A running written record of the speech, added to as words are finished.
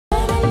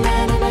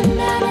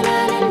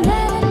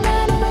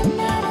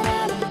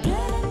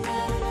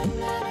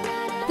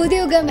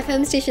உதயோகம்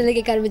FM ஸ்டேஷன்ல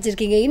கேட்க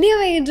ஆரம்பிச்சிருக்கீங்க.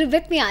 இனியவை இன்று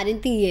வித் மீ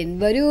ஆனந்தி என்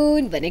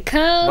வருண்.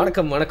 வணக்கம்.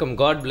 வணக்கம் வணக்கம்.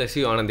 காட் பிளஸ்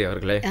யூ ஆனந்தி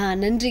அவர்களே.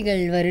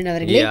 நன்றிகள் வருண்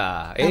அவர்களே.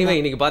 எனிவே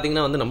இன்னைக்கு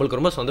பாத்தீங்கன்னா வந்து நம்மளுக்கு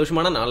ரொம்ப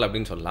சந்தோஷமான நாள்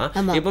அப்படின்னு சொல்லலாம்.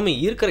 எப்பவுமே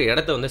இருக்கிற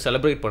இடத்த வந்து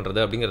செலிப்ரேட்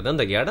பண்றது அப்படிங்கிறது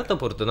அந்த இடத்த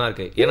பொறுத்து தான்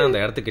இருக்கு. ஏன்னா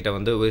அந்த இடத்துக்கிட்ட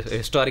வந்து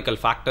ஹிஸ்டாரிக்கல்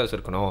ஃபேக்டர்ஸ்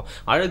இருக்கணும்,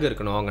 அழகு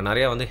இருக்கணும், அங்க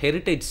நிறைய வந்து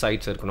ஹெரிட்டேஜ்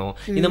சைட்ஸ் இருக்கணும்.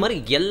 இந்த மாதிரி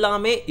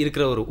எல்லாமே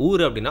இருக்கிற ஒரு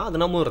ஊர் அப்படின்னா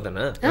அது நம்ம ஊர்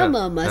தானே.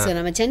 ஆமா ஆமா. சோ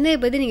நம்ம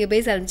சென்னையை பத்தி நீங்க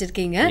பேச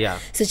ஆரம்பிச்சிருக்கீங்க.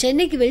 சோ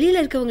சென்னைக்கு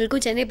வெளியில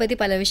இருக்கவங்களுக்கும் சென்னை பத்தி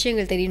பல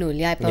விஷயங்கள் தெரியணும்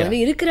இல்லையா? இப்ப வந்து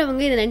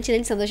இருக்கிறவங்க இதை நினைச்சு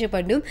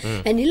சந்தோஷப்படணும்.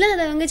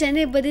 இல்லாதவங்க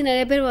சென்னையை பத்தி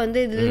நிறைய பேர் வந்து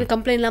இதுல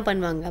கம்ப்ளைண்ட் எல்லாம்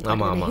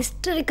பண்ணுவாங்க.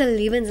 ஹிஸ்டாரிக்கல்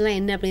ஈவென்ட்ஸ் எல்லாம்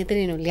என்ன அப்படின்னு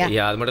தெரியணும் இல்லையா?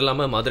 அது மட்டும்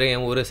இல்லாம மதுரை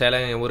என் ஊர்,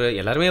 சேலம் என் ஊர்,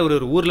 எல்லாருமே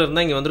ஒரு ஊர்ல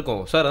இருந்தா இங்க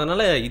வந்திருக்கோம் சார்.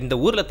 அதனால இந்த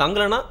ஊர்ல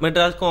தங்கலனா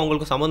மெட்ராஸ்க்கும்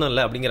அவங்களுக்கும் சம்பந்தம்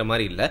இல்லை அப்படிங்கிற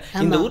மாதிரி இல்ல.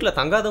 இந்த ஊர்ல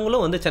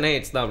தங்காதவங்களும் வந்து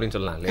சென்னைட்ஸ் தான் அப்படின்னு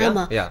சொல்லலாம்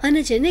இல்லையா?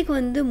 ஆனா சென்னைக்கு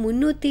வந்து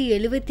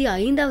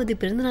 375வது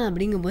பிறந்த நாள்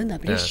அப்படிங்கும்போது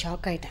அப்படியே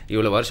ஷாக் ஆயிட்டேன்.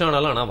 இவ்வளவு வருஷம்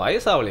ஆனாலும் ஆனா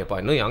வயசாவலையப்பா,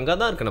 இன்னும் அங்க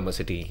தான் இருக்கு நம்ம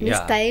சிட்டி.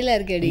 ஸ்டைலா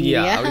இருக்கு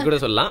அப்படி கூட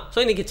சொல்லலாம்.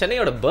 சோ இன்னைக்கு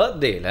சென்னையோட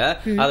பர்த்டேல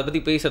அதை பத்தி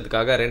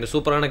பேசுறதுக்காக ரெண்டு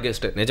சூப்பரான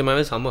கெஸ்ட்,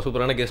 நிஜமாவே செம்ம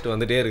சூப்பரான கெஸ்ட்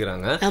வந்துட்டே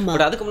இருக்காங்க.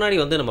 பட் அதுக்கு முன்னாடி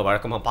வந்து நம்ம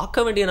வழக்கமா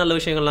பார்க்க வேண்டிய நல்ல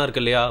விஷயங்கள்லாம்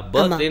இருக்கு இல்லையா?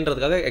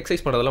 பர்த்டேன்றதுக்காக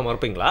எக்ஸசைஸ் பண்றதெல்லாம்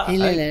மறப்பீங்களா?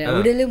 இல்ல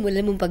உடலும்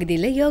உலமும்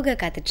பகுதியில யோகா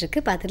காத்துட்டு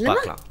இருக்கு,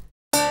 பார்த்துடலாம்.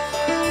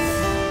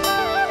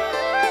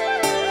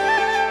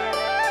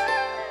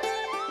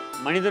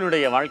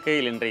 மனிதனுடைய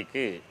வாழ்க்கையில்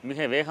இன்றைக்கு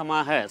மிக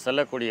வேகமாக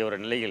செல்லக்கூடிய ஒரு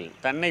நிலையில்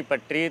தன்னை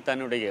பற்றி,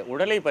 தன்னுடைய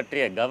உடலை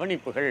பற்றிய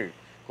கவனிப்புகள்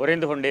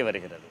குறைந்து கொண்டே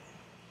வருகிறது.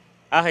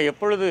 ஆக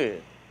எப்பொழுது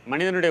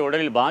மனிதனுடைய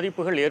உடலில்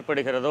பாதிப்புகள்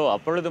ஏற்படுகிறதோ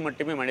அப்பொழுது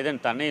மட்டுமே மனிதன்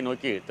தன்னை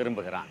நோக்கி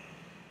திரும்புகிறான்.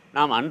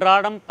 நாம்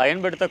அன்றாடம்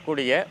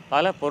பயன்படுத்தக்கூடிய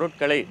பல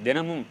பொருட்களை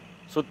தினமும்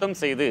சுத்தம்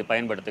செய்து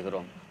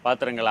பயன்படுத்துகிறோம்.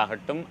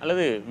 பாத்திரங்களாகட்டும்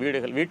அல்லது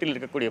வீட்டில்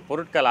இருக்கக்கூடிய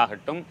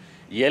பொருட்களாகட்டும்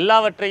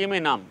எல்லாவற்றையுமே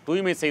நாம்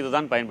தூய்மை செய்து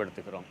தான்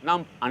பயன்படுத்துகிறோம்.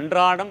 நாம்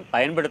அன்றாடம்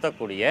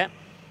பயன்படுத்தக்கூடிய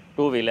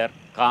டூ வீலர்,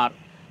 கார்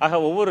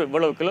ஆக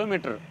இவ்வளவு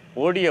கிலோமீட்டர்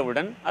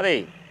ஓடியவுடன் அதை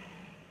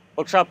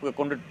ஒர்க் ஷாப்புக்கு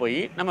கொண்டுட்டு போய்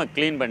நம்ம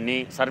க்ளீன் பண்ணி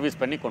சர்வீஸ்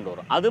பண்ணி கொண்டு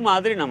வரோம். அது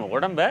மாதிரி நம்ம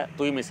உடம்பை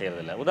தூய்மை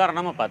செய்கிறதில்ல.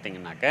 உதாரணமாக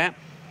பார்த்தீங்கன்னாக்க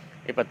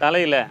இப்போ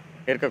தலையில்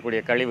இருக்கக்கூடிய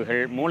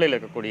கழிவுகள், மூளையில்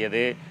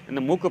இருக்கக்கூடியது,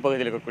 இந்த மூக்கு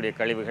பகுதியில் இருக்கக்கூடிய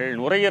கழிவுகள்,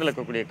 நுரையீரலில்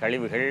இருக்கக்கூடிய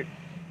கழிவுகள்,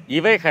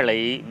 இவைகளை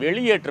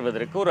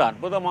வெளியேற்றுவதற்கு ஒரு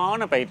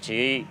அற்புதமான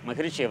பயிற்சியை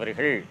மகிழ்ச்சி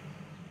அவர்கள்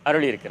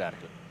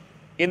அருளியிருக்கிறார்கள்.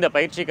 இந்த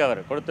பயிற்சிக்கு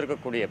அவர்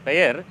கொடுத்திருக்கக்கூடிய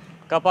பெயர்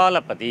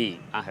கபாலபதி.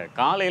 ஆக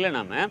காலையில்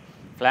நம்ம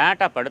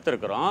ஃப்ளாட்டாக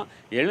படுத்துருக்குறோம்,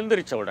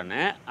 எழுந்திரிச்ச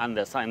உடனே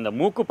இந்த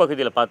மூக்கு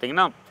பகுதியில்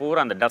பார்த்திங்கன்னா பூரா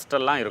அந்த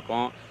டஸ்டெல்லாம்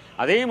இருக்கும்.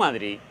 அதே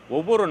மாதிரி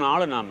ஒவ்வொரு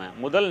நாளும் நாம்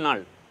முதல்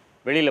நாள்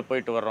வெளியில்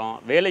போயிட்டு வர்றோம்,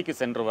 வேலைக்கு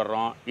சென்று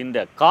வர்றோம்,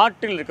 இந்த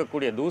காற்றில்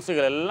இருக்கக்கூடிய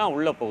தூசுகள் எல்லாம்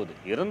உள்ளே போகுது.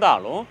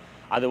 இருந்தாலும்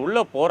அது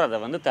உள்ளே போகிறத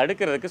வந்து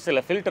தடுக்கிறதுக்கு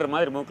சில ஃபில்டர்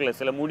மாதிரி மூக்கில்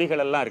சில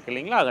முடிகள் எல்லாம் இருக்குது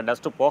இல்லைங்களா, அது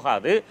டஸ்ட்டு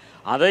போகாது.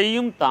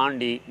 அதையும்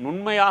தாண்டி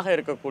நுண்மையாக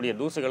இருக்கக்கூடிய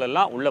தூசுகள்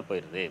எல்லாம் உள்ளே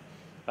போயிடுது.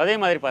 அதே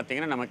மாதிரி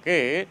பார்த்திங்கன்னா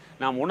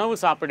நாம் உணவு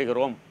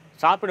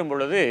சாப்பிடும்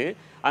பொழுது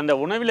அந்த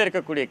உணவில்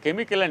இருக்கக்கூடிய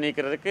கெமிக்கலை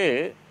நீக்கிறதுக்கு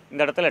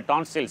இந்த இடத்துல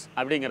டான்சில்ஸ்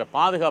அப்படிங்கிற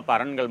பாதுகாப்பு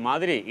அரண்கள்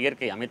மாதிரி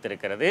இயற்கை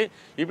அமைத்திருக்கிறது.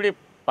 இப்படி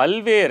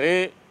பல்வேறு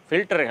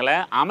ஃபில்டர்களை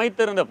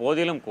அமைத்திருந்த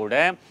போதிலும் கூட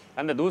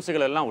அந்த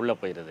தூசுகள் எல்லாம் உள்ளே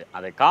போயிடுது.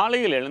 அதை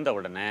காலையில் எழுந்த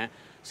உடனே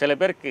சில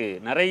பேருக்கு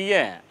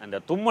நிறைய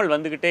அந்த தும்மல்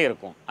வந்துக்கிட்டே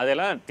இருக்கும்.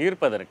 அதெல்லாம்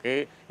தீர்ப்பதற்கு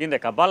இந்த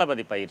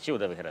கபாலபதி பயிற்சி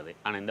உதவுகிறது.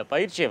 ஆனால் இந்த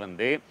பயிற்சியை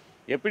வந்து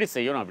எப்படி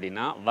செய்யணும்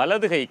அப்படின்னா,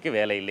 வலது கைக்கு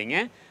வேலை இல்லைங்க.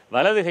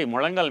 வலது கை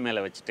முழங்கால் மேலே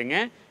வச்சுட்டுங்க,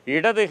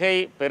 இடது கை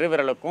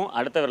பெருவிரலுக்கும்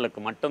அடுத்த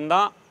விரலுக்கு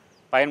மட்டும்தான்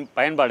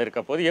பயன்பாடு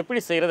இருக்க போது. எப்படி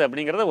செய்கிறது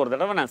அப்படிங்கிறத ஒரு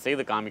தடவை நான்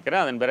செய்து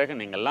காமிக்கிறேன். அதன் பிறகு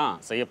நீங்கள்லாம்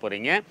செய்ய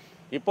போகிறீங்க.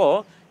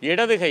 இப்போது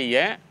இடது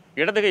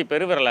கை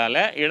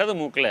பெருவிரலால் இடது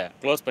மூக்கில்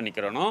க்ளோஸ்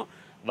பண்ணிக்கிறணும்.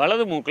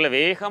 வலது மூக்கில்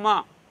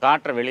வேகமாக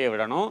காற்றை வெளியே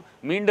விடணும்.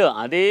 மீண்டும்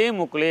அதே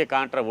மூக்கிலேயே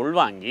காற்றை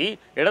உள்வாங்கி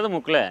இடது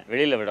மூக்கில்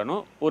வெளியில்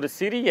விடணும். ஒரு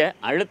சிறிய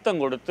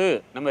அழுத்தம் கொடுத்து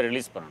நம்ம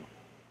ரிலீஸ் பண்ணணும்.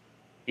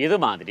 இது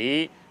மாதிரி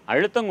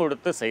அழுத்தம்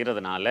கொடுத்து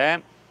செய்கிறதுனால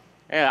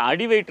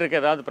அடி வயிற்றுக்கு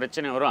ஏதாவது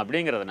பிரச்சனை வரும்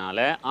அப்படிங்கிறதுனால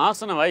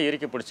ஆசனவாய்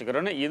இறுக்கி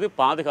பிடிச்சிக்கிறோன்னு இது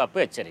பாதுகாப்பு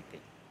எச்சரிக்கை.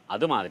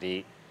 அது மாதிரி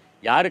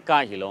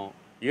யாருக்காகிலும்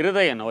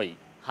இருதய நோய்,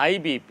 ஹை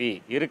பிபி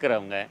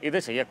இருக்கிறவங்க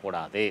இதை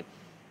செய்யக்கூடாது.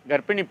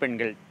 கர்ப்பிணி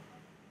பெண்கள்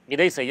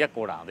இதை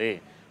செய்யக்கூடாது.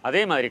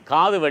 அதே மாதிரி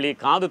காது வலி,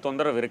 காது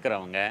தொந்தரவு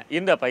இருக்கிறவங்க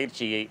இந்த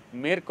பயிற்சியை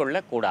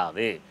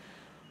மேற்கொள்ளக்கூடாது.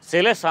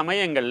 சில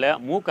சமயங்களில்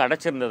மூக்கு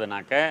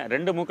அடைச்சிருந்ததுனாக்க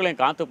ரெண்டு மூக்களையும்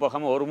காற்று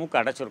போகாமல் ஒரு மூக்கு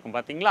அடைச்சிருக்கும்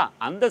பார்த்தீங்களா,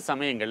 அந்த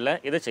சமயங்களில்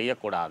இதை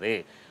செய்யக்கூடாது.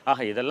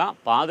 ஆக இதெல்லாம்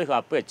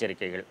பாதுகாப்பு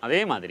எச்சரிக்கைகள். அதே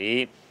மாதிரி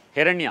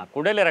ஹெரண்யா,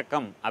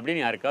 குடலிறக்கம்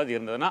அப்படின்னு யாருக்காவது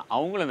இருந்ததுன்னா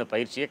அவங்களும் இந்த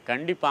பயிற்சியை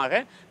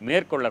கண்டிப்பாக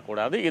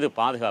மேற்கொள்ளக்கூடாது. இது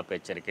பாதுகாப்பு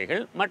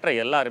எச்சரிக்கைகள். மற்ற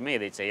எல்லாருமே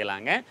இதை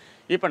செய்யலாங்க.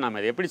 இப்போ நம்ம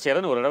இதை எப்படி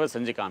செய்யறதுன்னு ஒரு தடவை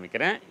செஞ்சு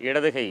காமிக்கிறேன்.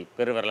 இடது கை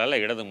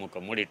பெருவிரலால் இடது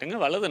மூக்கை மூடிட்டுங்க,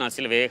 வலது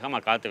நாசில்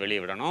வேகமாக காற்று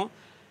வெளியே விடணும்.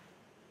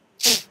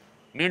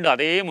 மீண்டும்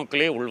அதே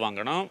மூக்கிலே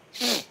உள்வாங்கணும்,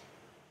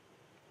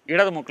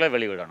 இடது மூக்கில்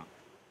வெளிவிடணும்.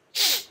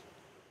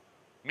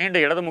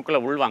 மீண்டும் இடது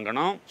மூக்கில்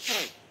உள்வாங்கணும்,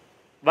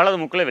 வலது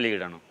மூக்கில்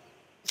வெளியிடணும்.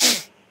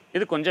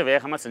 இது கொஞ்சம்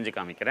வேகமாக செஞ்சு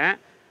காமிக்கிறேன்.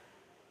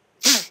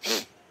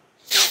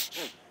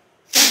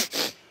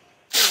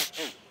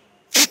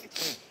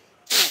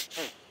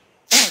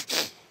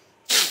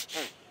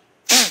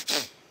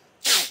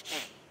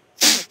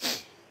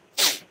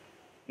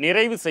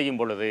 நிறைவு செய்யும்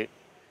பொழுது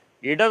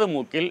இடது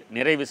மூக்கில்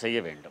நிறைவு செய்ய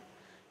வேண்டும்.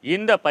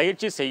 இந்த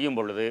பயிற்சி செய்யும்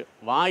பொழுது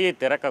வாயை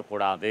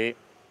திறக்கக்கூடாது,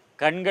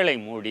 கண்களை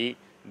மூடி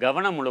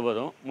கவனம்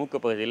முழுவதும் மூக்கு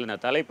பகுதியில் இந்த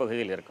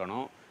தலைப்பகுதியில்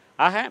இருக்கணும்.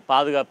 ஆக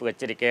பாதுகாப்பு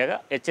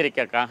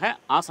எச்சரிக்கைக்காக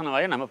ஆசன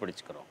வாயை நம்ம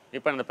பிடிச்சிக்கிறோம்.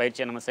 இப்போ அந்த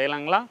பயிற்சியை நம்ம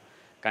செய்யலாங்களா?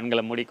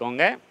 கண்களை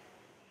மூடிக்கோங்க.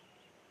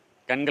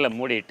 கண்களை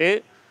மூடிட்டு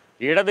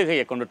இடது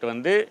கையை கொண்டுட்டு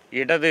வந்து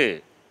இடது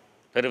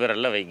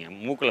பெருவிரலில் வைங்க,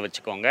 மூக்கில்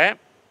வச்சுக்கோங்க.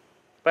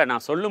 இப்போ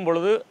நான் சொல்லும்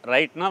பொழுது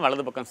ரைட்னா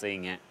வலது பக்கம்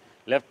செய்யுங்க,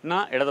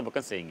 லெஃப்ட்னா இடது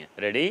பக்கம் செய்யுங்க.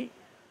 Ready,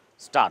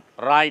 start.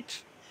 Right,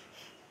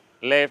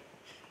 left,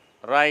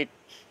 right,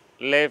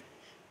 left,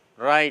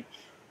 right,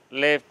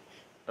 left,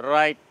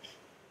 right,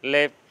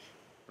 left,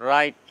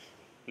 right,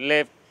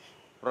 left,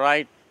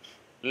 right,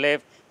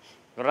 left,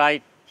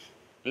 right,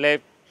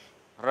 left,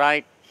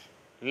 right,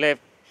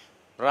 left,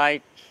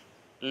 right,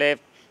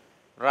 left,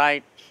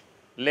 right,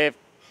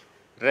 left,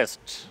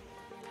 rest.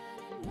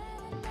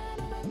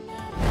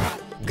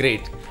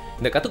 Great.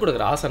 இந்த கற்றுக்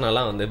கொடுக்குற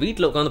ஆசனாலாம் வந்து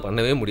வீட்டில் உட்காந்து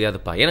பண்ணவே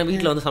முடியாதுப்பா. ஏன்னா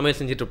வீட்டில் வந்து சமையல்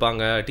செஞ்சுட்டு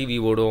இருப்பாங்க, டிவி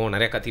ஓடும்,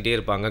 நிறையா கத்திட்டே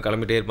இருப்பாங்க,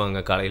 கிளம்பிட்டே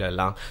இருப்பாங்க காலையில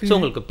எல்லாம். ஸோ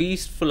உங்களுக்கு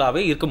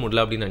பீஸ்ஃபுல்லாகவே இருக்க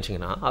முடியல அப்படின்னு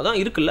நினச்சிங்கன்னா அதான்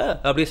இருக்குல்ல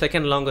அப்படியே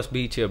செகண்ட் லாங்கஸ்ட்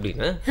பீச்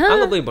அப்படின்னு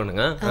அங்கே போய்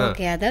பண்ணுங்க.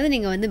 ஓகே, அதாவது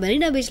நீங்கள் வந்து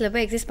மெரினா பீச்சில்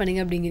போய் எக்ஸசைஸ்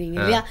பண்ணுங்க அப்படிங்கிறீங்க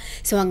இல்லையா?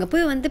 ஸோ அங்கே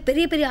போய் வந்து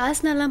பெரிய பெரிய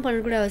ஆசனாலாம்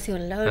பண்ணக்கூட அவசியம்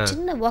இல்லை, ஒரு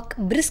சின்ன வாக்,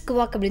 பிரிஸ்க்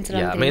வாக் அப்படின்னு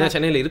சொல்லுவாங்க. மெயினாக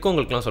சென்னையில்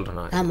இருக்கவங்களுக்குலாம்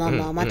சொல்கிறேன். ஆமாம்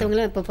ஆமாம்,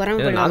 மற்றவங்களாம் இப்போ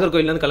போகிறாங்க,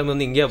 நாகர்கோயிலேருந்து கிளம்பி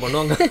வந்து இங்கேயா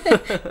பண்ணுவாங்க.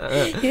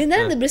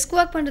 இருந்தாலும் இந்த பிரிஸ்க்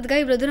வாக்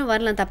பண்ணுறதுக்காக இவ்வளோ தூரம்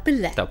வரலாம், தப்பு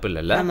இல்லை. தப்பு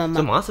இல்லை.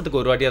 மாசத்துக்கு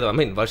ஒரு வாட்டியாவது, ஐ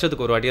மீன்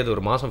வருஷத்துக்கு ஒரு வாட்டியாவது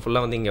ஒரு மாசம்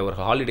ஃபுல்லா வந்து இங்க ஒரு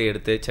ஹாலிடே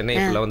எடுத்து சென்னை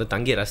ஃபுல்லா வந்து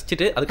தங்கி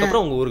ரசிச்சுட்டு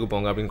அதுக்கப்புறம் உங்க ஊருக்கு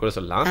போங்க அப்படின்னு கூட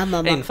சொல்லலாம்.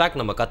 இன்ஃபேக்ட்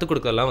நம்ம கத்து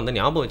கொடுக்கலாம் வந்து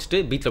ஞாபகம்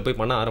வச்சுட்டு பீச்ல போய்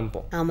பண்ண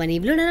ஆரம்பிப்போம். ஆமா, நீ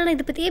இவ்வளவு நேரம்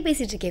இதை பத்தியே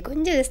பேசிட்டு இருக்கேன்,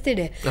 கொஞ்சம் ரெஸ்ட்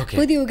எடு.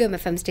 புதிய யுகம்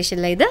FM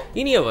ஸ்டேஷன்ல இது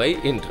இனியவை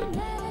இன்று.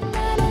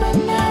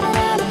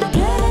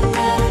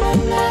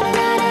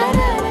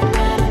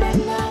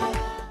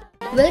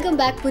 Welcome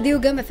back. புதிய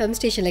யுகம் FM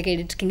ஸ்டேஷன்ல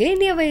கேட்டுட்டு இருக்கீங்க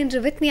இனியவை இன்று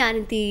வித் மீ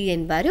ஆனந்தி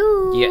என்பாரு.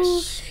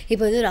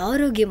 இப்போ வந்து ஒரு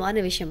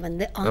ஆரோக்கியமான விஷயம்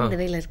வந்து ஆன் த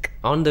வேல இருக்கு.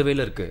 ஆன் த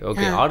வேல இருக்கு.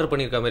 ஓகே, ஆர்டர்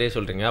பண்ணிருக்க மாதிரியே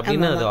சொல்றீங்க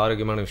அப்படின்னா அது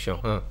ஆரோக்கியமான விஷயம்.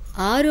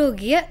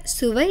 ஆரோக்கிய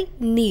சுவை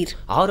நீர்.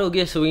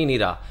 ஆரோக்கிய சுவை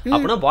நீரா?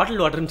 அப்படின்னா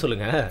பாட்டில் வாட்டர்னு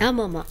சொல்லுங்க.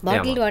 ஆமா ஆமா,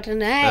 பாட்டில்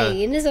வாட்டர்னா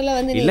என்ன சொல்ல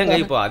வந்து இல்லங்க,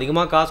 இப்போ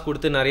அதிகமா காசு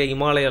கொடுத்து நிறைய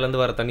இமாலயால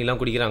இருந்து வர தண்ணி எல்லாம்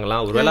குடிக்கிறாங்களா,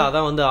 ஒருவேளை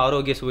அதான் வந்து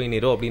ஆரோக்கிய சுவை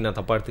நீரோ அப்படின்னு நான்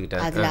தப்பா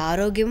எடுத்துக்கிட்டேன். அதுல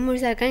ஆரோக்கியமும்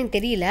முழுசா இருக்கான்னு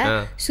தெரியல,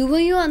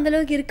 சுவையும் அந்த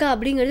அளவுக்கு இருக்கா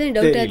அப்படிங்கிறது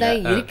டவுட்டா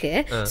தான் இருக்கு.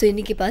 சோ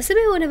இன்னைக்கு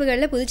பசுமை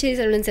உணவுகள்ல புதுச்சேரி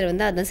செல்வன் சார்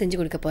வந்து அதான் செஞ்சு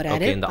கொடுக்க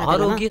போறாரு. இந்த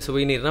ஆரோக்கிய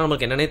சுவை நீர்னா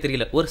நமக்கு என்னன்னே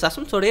தெரியல, ஒரு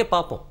சஸ்பென்ஸோடயே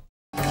பாப்போம்.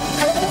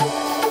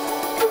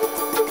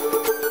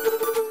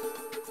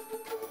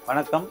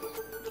 வணக்கம்.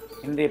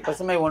 இன்றைய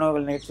பசுமை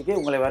உணவுகள் நிகழ்ச்சிக்கு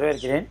உங்களை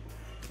வரவேற்கிறேன்.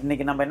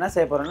 இன்றைக்கி நம்ம என்ன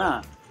செய்ய போகிறோம்னா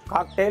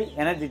காக்டெயில்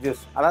எனர்ஜி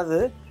ஜூஸ், அதாவது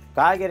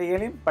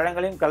காய்கறிகளையும்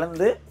பழங்களையும்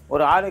கலந்து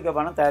ஒரு ஆரோக்கிய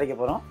பானம் தயாரிக்க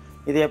போகிறோம்.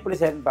 இது எப்படி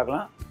செய்யணும்னு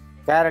பார்க்கலாம்.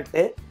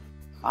 கேரட்டு,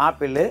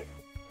 ஆப்பிள்,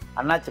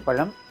 அன்னாச்சி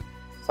பழம்,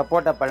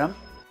 சப்போட்டா பழம்,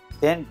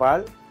 தேன்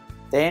பால்,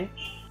 தேன்,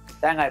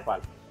 தேங்காய்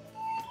பால்.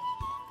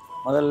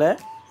 முதல்ல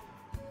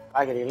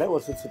காய்கறிகளை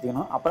ஒரு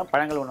சுற்றிக்கணும், அப்புறம்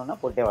பழங்கள் ஒன்று ஒன்றா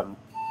போட்டே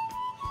வரணும்.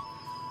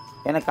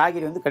 ஏன்னா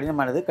காய்கறி வந்து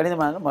கடினமானது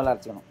முதல்ல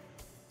அரைச்சிக்கணும்.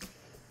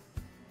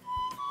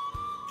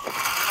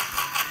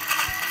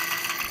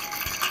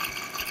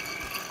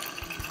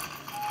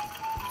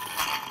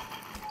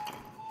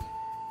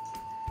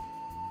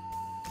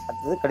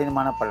 அடுத்தது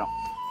கடினமான பழம்.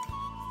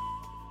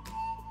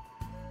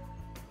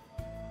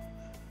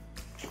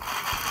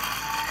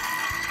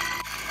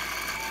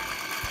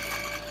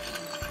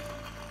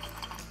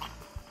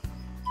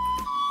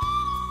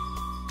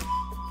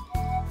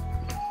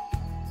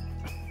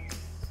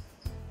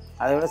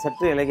 அதை விட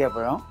சற்று இலகிய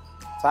பழம்,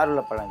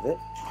 சாறுள்ள பழம். இது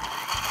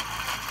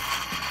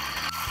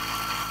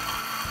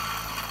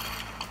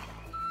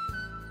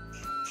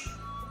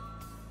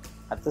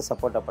அடுத்து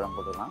சப்போட்டா பழம்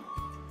போட்டுக்கலாம்.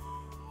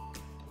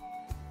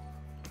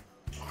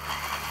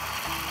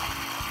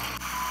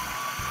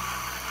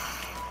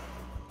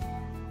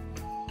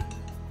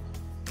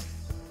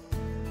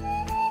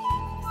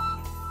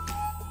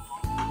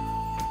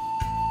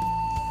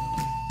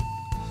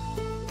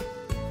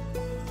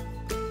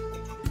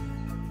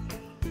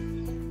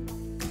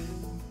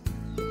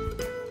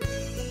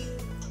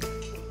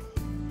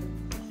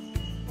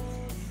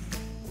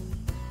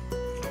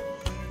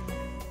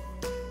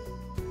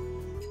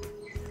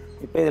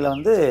 இப்போ இதில்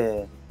வந்து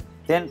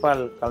தேன்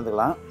பால்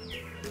கலந்துக்கலாம்.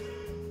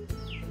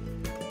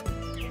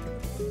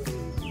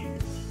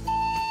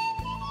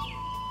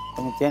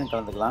 கொஞ்சம் தேன்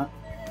கலந்துக்கலாம்.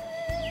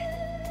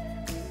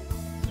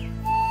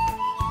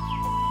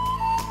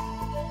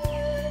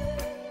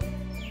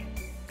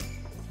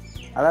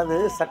 அதாவது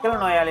சர்க்கரை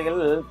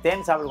நோயாளிகள்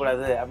தேன்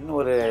சாப்பிடக்கூடாது அப்படின்னு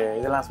ஒரு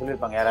இதெல்லாம்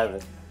சொல்லியிருப்பாங்க யாராவது.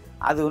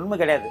 அது உண்மை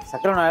கிடையாது.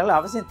 சர்க்கரை நோயாளிகள்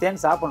அவசியம்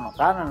தேன் சாப்பிடணும்.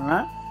 காரணம்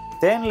என்னென்னா,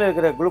 தேனில்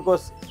இருக்கிற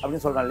குளுக்கோஸ்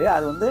அப்படின்னு சொல்கிறோம் இல்லையா,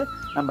 அது வந்து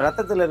நம்ம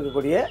ரத்தத்தில்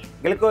இருக்கக்கூடிய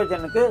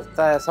கிளுக்கோஜனுக்கு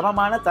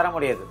சமமான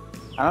தரமுடையது.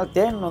 அதனால்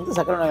தேன் வந்து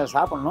சர்க்கரை நோயாளிகள்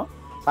சாப்பிடணும்,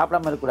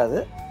 சாப்பிடாமல் இருக்கக்கூடாது.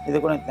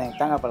 இது கூட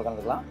தேங்காய் பால்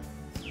கலந்துக்கலாம்.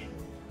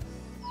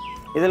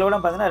 இதில் கூட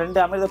பார்த்தீங்கன்னா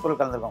 2 அமிர்த பொருள்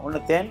கலந்துருக்கோம்.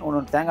 ஒன்று தேன்,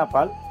 ஒன்று தேங்காய்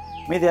பால்.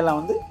 மீதியெல்லாம்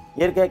வந்து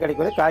இயற்கையாக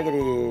கிடைக்கக்கூடிய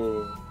காய்கறி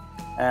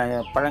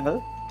பழங்கள்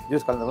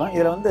ஜூஸ் கலந்துக்கலாம்.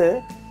 இதில் வந்து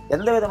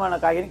எந்த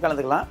விதமான காய்கறியும்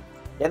கலந்துக்கலாம்,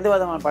 எந்த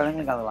விதமான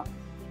பழங்களும் கலந்துக்கலாம்.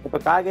 இப்போ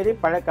காய்கறி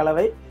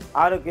பழக்கலவை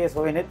ஆரோக்கிய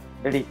சுவைநீர்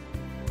ரெடி.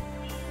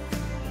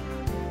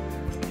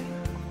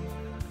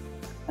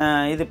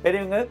 இது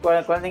பெரியவங்க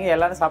குழந்தைங்க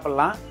எல்லோரும்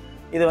சாப்பிட்லாம்.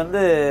 இது வந்து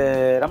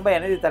ரொம்ப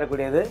எனர்ஜி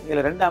தரக்கூடியது.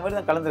 இதில் 2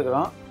 அமிர்தம்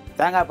கலந்துருக்கிறோம்,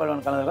 தேங்காய் பால்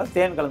ஒன்று கலந்துருக்கிறோம்,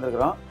 தேன்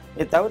கலந்துருக்கிறோம்.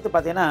 இது தவிர்த்து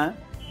பார்த்திங்கன்னா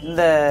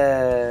இந்த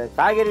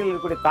காய்கறிகள்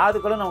இருக்கக்கூடிய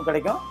தாதுக்களும் நமக்கு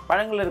கிடைக்கும்,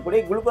 பழங்களில்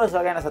இருக்கக்கூடிய குளுக்கோஸ்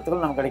வகையான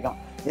சத்துக்களும் நமக்கு கிடைக்கும்.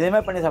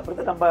 இதுவுமே பண்ணி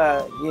சாப்பிட்றது ரொம்ப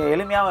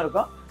எளிமையாகவும்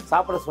இருக்கும்,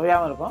 சாப்பிட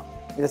சுவையாகவும் இருக்கும்.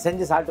 இதை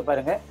செஞ்சு சாப்பிட்டு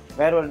பாருங்கள்.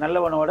 வேறு ஒரு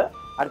நல்ல உணவோடு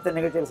அடுத்த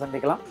நிகழ்ச்சியில்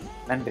சந்திக்கலாம்.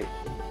 நன்றி.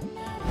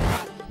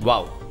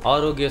 வாவ்,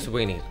 ஆரோக்கிய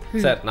சுவை நீர்.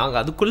 சார் நாங்கள்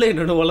அதுக்குள்ளே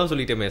என்னென்னவெல்லாம்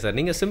சொல்லிட்டோமே சார்.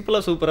 நீங்கள்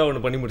சிம்பிளாக சூப்பராக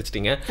ஒன்று பண்ணி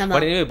முடிச்சிட்டிங்க.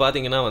 பட் எனவே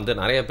பார்த்தீங்கன்னா வந்து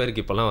நிறைய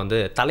பேருக்கு இப்போலாம் வந்து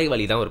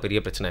தலைவலி தான் ஒரு பெரிய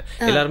பிரச்சனை.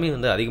 எல்லாருமே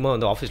வந்து அதிகமாக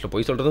வந்து ஆஃபீஸில்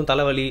போய் சொல்கிறதும்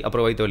தலைவலி,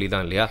 அப்புறம் வயிற்று வலி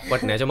தான் இல்லையா?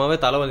 பட் நிஜமாவே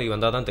தலைவலி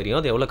வந்தால் தான் தெரியும்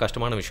அது எவ்வளோ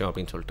கஷ்டமான விஷயம்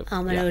அப்படின்னு சொல்லிட்டு.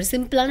 ஆமாம், ஒரு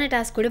சிம்பிளான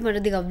டாஸ்க் கூட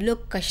பண்ணுறதுக்கு அவ்வளோ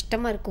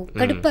கஷ்டமாக இருக்கும்,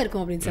 கடுப்பாக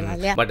இருக்கும் அப்படின்னு சொல்லலாம்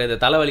இல்லையா? பட் இது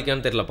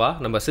தலைவலிக்கான்னு தெரியலப்பா.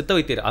 நம்ம சித்த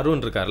வைத்தியர்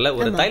அருண் இருக்கார்ல,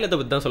 ஒரு தைலத்தை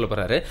பற்றி தான் சொல்ல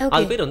போகிறாரு.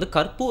 அது பேர் வந்து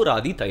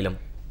கற்பூராதி தைலம்.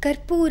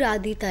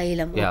 கற்பூராதி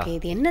தைலம். ஓகே,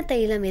 இது என்ன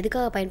தைலம்,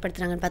 எதுக்காக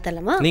பயன்படுத்துறாங்கன்னு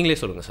பார்த்தலாமா? நீங்களே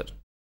சொல்லுங்க சார்.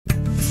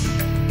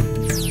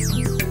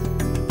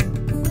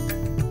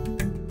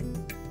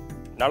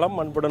 நலம்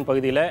அன்புடன்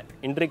பகுதியில்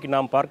இன்றைக்கு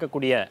நாம்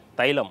பார்க்கக்கூடிய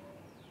தைலம்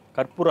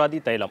கற்பூராதி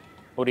தைலம்.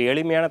 ஒரு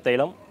எளிமையான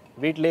தைலம்,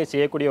 வீட்டிலே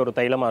செய்யக்கூடிய ஒரு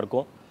தைலமாக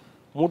இருக்கும்.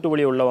 மூட்டு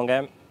வலி உள்ளவங்க,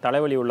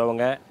 தலைவலி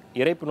உள்ளவங்க,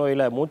 இறைப்பு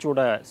நோயில் மூச்சு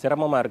விட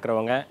சிரமமாக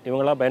இருக்கிறவங்க,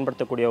 இவங்களாம்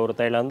பயன்படுத்தக்கூடிய ஒரு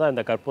தைலம் தான்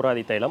இந்த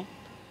கற்பூராதி தைலம்.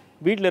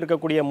 வீட்டில்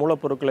இருக்கக்கூடிய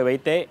மூலப்பொருட்களை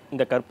வைத்தே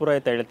இந்த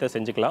கற்பூராதி தைலத்தை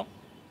செஞ்சுக்கலாம்.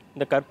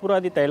 இந்த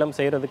கற்பூராதி தைலம்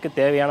செய்கிறதுக்கு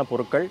தேவையான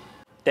பொருட்கள்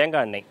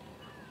தேங்காய் எண்ணெய்,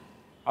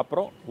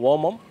 அப்புறம்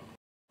ஓமம்,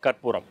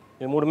 கற்பூரம்,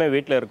 இது மூணுமே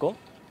வீட்டில் இருக்கும்.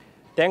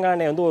 தேங்காய்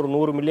எண்ணெய் வந்து ஒரு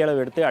 100 மில்லி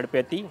அளவு எடுத்து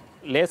அடுப்பேற்றி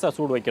லேசாக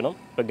சூடு வைக்கணும்.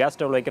 இப்போ கேஸ்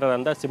ஸ்டவ் வைக்கிறதா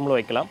இருந்தால் சிம்மில்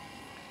வைக்கலாம்.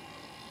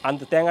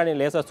 அந்த தேங்காய் எண்ணெய்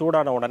லேசாக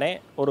சூடான உடனே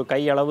ஒரு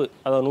கையளவு,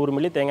 அதாவது 100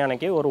 மில்லி தேங்காய்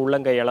எண்ணெய்க்கு ஒரு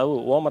உள்ளங்கை அளவு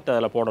ஓமத்தை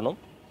அதில்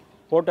போடணும்.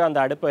 போட்டு அந்த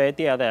அடுப்பை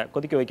ஏற்றி அதை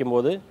கொதிக்க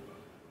வைக்கும்போது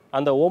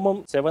அந்த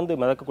ஓமம்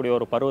செவந்து மிதக்கக்கூடிய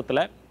ஒரு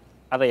பருவத்தில்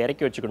அதை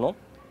இறக்கி வச்சுக்கணும்.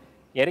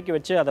 இறக்கி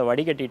வச்சு அதை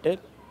வடிகட்டிட்டு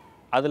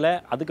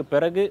அதுக்கு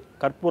பிறகு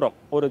கற்பூரம்,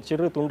 ஒரு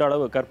சிறு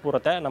துண்டளவு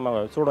கற்பூரத்தை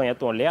நம்ம சூடம்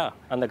ஏற்றுவோம் இல்லையா,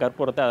 அந்த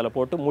கற்பூரத்தை அதில்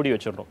போட்டு மூடி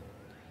வச்சிடணும்.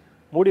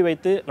 மூடி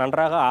வைத்து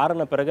நன்றாக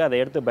ஆறின பிறகு அதை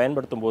எடுத்து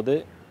பயன்படுத்தும் போது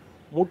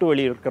மூட்டு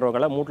வலி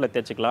இருக்கிறவங்கள மூட்டில்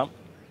தேய்ச்சிக்கலாம்.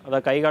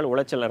 அதாவது கைகால்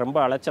உளைச்சல், ரொம்ப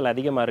அலைச்சல்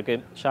அதிகமாக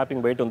இருக்குது,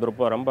 ஷாப்பிங் போயிட்டு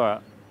வந்திருப்போம், ரொம்ப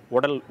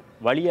உடல்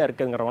வலியாக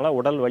இருக்குங்கிறவங்களாம்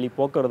உடல் வலி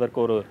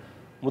போக்குறதுக்கு ஒரு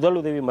முதல்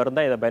உதவி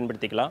மருந்தாக இதை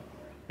பயன்படுத்திக்கலாம்.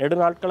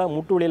 நெடுநாட்களாக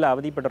மூட்டு வலியில்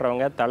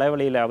அவதிப்படுறவங்க,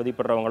 தலைவலியில்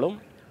அவதிப்படுறவங்களும்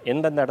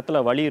எந்தெந்த இடத்துல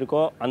வலி இருக்கோ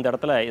அந்த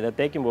இடத்துல இதை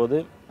தேய்க்கும் போது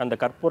அந்த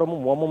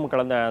கற்பூரமும் ஓமமும்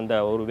கலந்த அந்த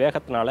ஒரு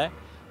வேகத்தினால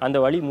அந்த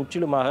வலி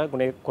முற்றிலுமாக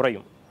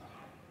குறையும்.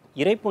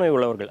 இறைப்பு நோய்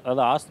உள்ளவர்கள்,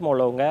 அதாவது ஆஸ்துமா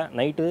உள்ளவங்க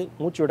நைட்டு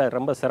மூச்சு விட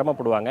ரொம்ப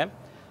சிரமப்படுவாங்க.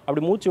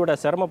 அப்படி மூச்சு விட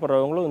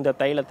சிரமப்படுறவங்களும் இந்த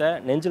தைலத்தை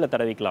நெஞ்சில்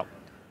தடவிக்கலாம்.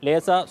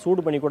 லேசாக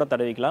சூடு பண்ணி கூட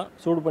தடவிக்கலாம்.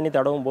 சூடு பண்ணி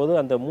தடவும் போது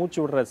அந்த மூச்சு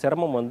விடுற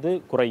சிரமம் வந்து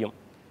குறையும்.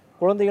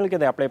 குழந்தைகளுக்கு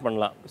இதை அப்ளை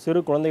பண்ணலாம்.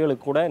 சிறு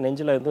குழந்தைகளுக்கு கூட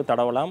நெஞ்சில் இருந்து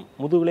தடவலாம்,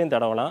 முதுகுலையும்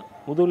தடவலாம்.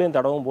 முதுகுலையும்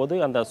தடவும் போது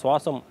அந்த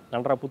சுவாசம்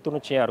நன்றாக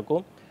புத்துணர்ச்சியாக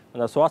இருக்கும்,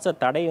 அந்த சுவாச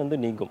தடை வந்து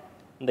நீங்கும்.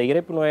 இந்த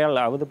இறைப்பு நோயால்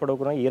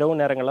அவதிப்படக்கூடிய இரவு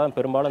நேரங்களில்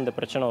பெரும்பாலும் இந்த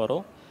பிரச்சனை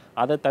வரும்.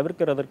 அதை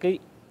தவிர்க்கிறதுக்கு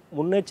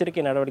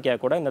முன்னெச்சரிக்கை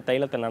நடவடிக்கையாக கூட இந்த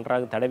தைலத்தை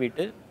நன்றாக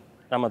தடவிட்டு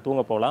நம்ம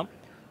தூங்க போகலாம்.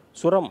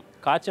 சுரம்,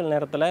 காய்ச்சல்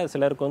நேரத்தில்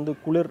சிலருக்கு வந்து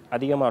குளிர்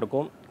அதிகமாக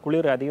இருக்கும்.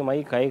 குளிர்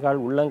அதிகமாகி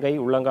கைகால்,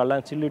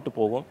 உள்ளங்கால்லாம் சில்லிட்டு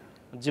போகும்.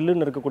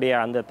 ஜில்லுன்னு இருக்கக்கூடிய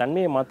அந்த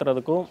தன்மையை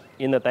மாற்றுறதுக்கும்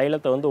இந்த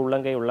தைலத்தை வந்து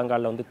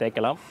உள்ளங்காலில் வந்து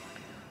தேய்க்கலாம்.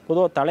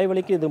 பொதுவாக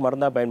தலைவலிக்கு இது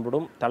மருந்தாக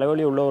பயன்படும்.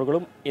 தலைவலி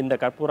உள்ளவர்களும் இந்த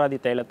கற்பூராதி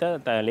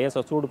தைலத்தை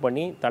லேசாக சூடு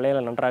பண்ணி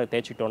தலையில் நன்றாக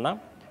தேய்ச்சிட்டோன்னா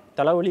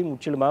தலைவலி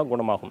முற்றிலுமாக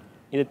குணமாகும்.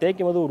 இது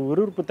தேய்க்கும் போது ஒரு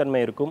விறுவிறுப்பு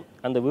தன்மை இருக்கும்.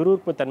 அந்த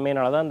விறுவிறுப்பு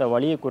தன்மையினால தான் அந்த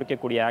வலியை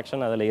குறைக்கக்கூடிய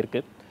ஆக்ஷன் அதில்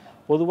இருக்குது.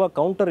 பொதுவாக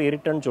கவுண்டர்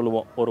இரிட்டன்னு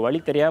சொல்லுவோம். ஒரு வலி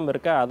தெரியாமல்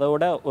இருக்க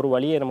அதோட ஒரு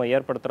வலியை நம்ம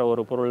ஏற்படுத்துகிற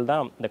ஒரு பொருள்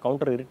தான் இந்த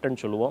கவுண்டர்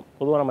இரிட்டன்னு சொல்லுவோம்.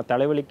 பொதுவாக நம்ம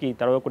தலைவலிக்கு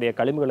தடவக்கூடிய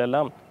களிம்புகள்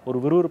எல்லாம் ஒரு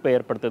விறுவிறுப்பை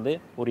ஏற்படுத்துது,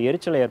 ஒரு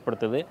எரிச்சலை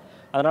ஏற்படுத்துது.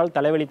 அதனால்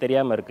தலைவலி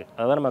தெரியாமல் இருக்குது.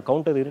 அதான் நம்ம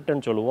கவுண்டர்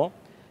இரிட்டன்னு சொல்லுவோம்.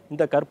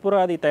 இந்த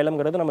கற்பூராதி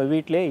தைலம்ங்கிறது நம்ம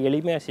வீட்டிலே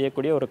எளிமையாக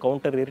செய்யக்கூடிய ஒரு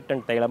கவுண்டர்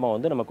இரிட்டன் தைலமாக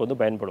வந்து நமக்கு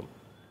வந்து பயன்படும்.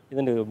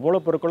 இது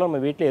மூலப்பொருட்களும் நம்ம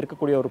வீட்டில்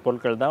இருக்கக்கூடிய ஒரு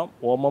பொருட்கள் தான்.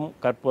 ஓமம்,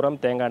 கற்பூரம்,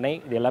 தேங்காய் எண்ணெய்,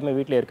 இது எல்லாமே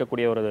வீட்டில்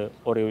இருக்கக்கூடிய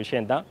ஒரு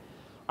விஷயந்தான்.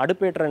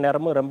 அடுப்பேற்ற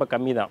நேரமும் ரொம்ப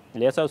கம்மி தான்.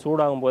 லேசாக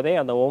சூடாகும் போதே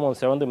அந்த ஓமம்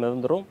சிவந்து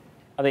மிதந்துடும்.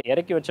 அதை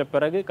இறக்கி வச்ச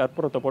பிறகு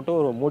கற்பூரத்தை போட்டு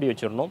ஒரு மூடி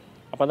வச்சிடணும்.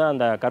 அப்போ தான்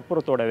அந்த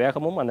கற்பூரத்தோட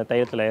வேகமும் அந்த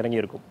தைலத்தில்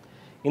இறங்கியிருக்கும்.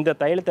 இந்த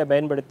தைலத்தை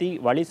பயன்படுத்தி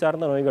வலி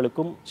சார்ந்த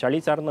நோய்களுக்கும் சளி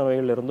சார்ந்த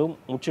நோய்களிலிருந்தும்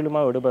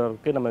முற்றிலுமாக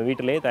விடுபதற்கு நம்ம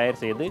வீட்டிலே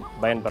தயார் செய்து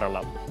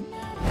பயன்பெறலாம்.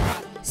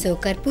 ஸோ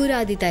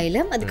கற்பூராதி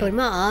தைலம்,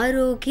 அதுக்கப்புறமா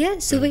ஆரோக்கிய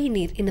சுவை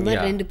நீர், இந்த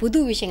மாதிரி 2 புது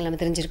விஷயங்கள் நம்ம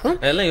தெரிஞ்சிருக்கோம்.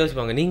 அதெல்லாம்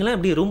யோசிப்பாங்க, நீங்களாம்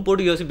எப்படி ரூம்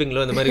போட்டு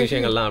யோசிப்பீங்களோ இந்த மாதிரி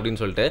விஷயங்கள்லாம்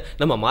அப்படின்னு சொல்லிட்டு.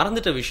 நம்ம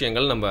மறந்துட்ட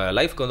விஷயங்கள் நம்ம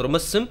லைஃப்க்கு வந்து ரொம்ப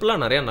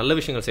சிம்பிளாக நிறைய நல்ல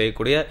விஷயங்கள்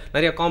செய்யக்கூடிய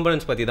நிறைய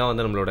காம்பனன்ட்ஸ் பற்றி தான்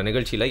வந்து நம்மளோட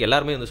நிகழ்ச்சியில்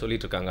எல்லாருமே வந்து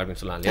சொல்லிட்டு இருக்காங்க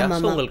அப்படின்னு சொல்லலாம் இல்லையா?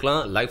 ஸோ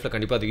உங்களுக்குலாம் லைஃப்பில்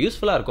கண்டிப்பாக அது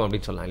யூஸ்ஃபுல்லாக இருக்கும்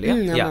அப்படின்னு சொல்லலாம்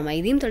இல்லையா? ஆமாம்,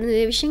 இதையும் தொடர்ந்து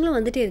நிறைய விஷயங்களும்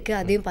வந்துட்டே இருக்கு,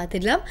 அதையும்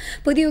பார்த்துடலாம்.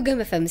 புதிய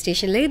யுகம் FM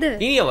ஸ்டேஷனில் இது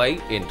இனியவை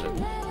என்று.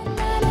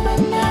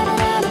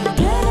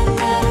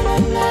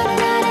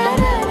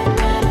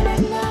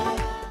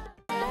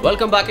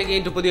 வெல்கம் பேக்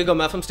அகைன் டு புதிய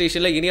எஃப்எம்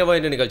ஸ்டேஷன்ல இனியவா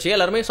இந்த நிகழ்ச்சி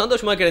எல்லாருமே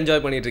சந்தோஷமா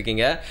என்ஜாய் பண்ணிட்டு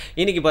இருக்கீங்க.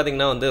 இன்னைக்கு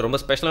பாத்தீங்கன்னா வந்து ரொம்ப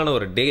ஸ்பெஷலான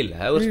ஒரு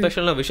டேல ஒரு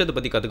ஸ்பெஷலான விஷயத்தை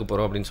பத்தி கத்துக்க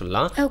போறோம் அப்படின்னு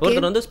சொல்லலாம்.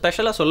 ஒருத்தர் வந்து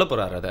ஸ்பெஷலா சொல்ல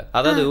போறாரு.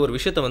 அதாவது ஒரு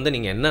விஷயத்தை வந்து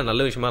நீங்க என்ன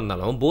நல்ல விஷயமா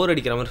இருந்தாலும் போர்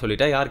அடிக்கிற மாதிரி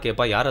சொல்லிட்டா யார்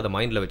கேட்பா, யார் அதை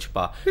மைண்ட்ல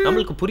வச்சுப்பா,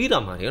 நம்மளுக்கு புரியுற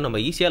மாதிரியும்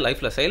நம்ம ஈஸியா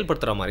லைஃப்ல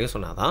செயல்படுத்துற மாதிரியும்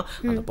சொன்னாதான்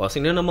அந்த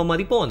பர்சனையும் நம்ம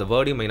மதிப்போம், அந்த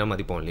வேர்டையும் மெயினா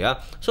மதிப்போம் இல்லையா?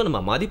 ஸோ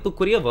நம்ம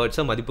மதிப்புக்குரிய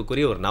வேர்ட்ஸை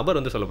மதிப்புக்குரிய ஒரு நபர்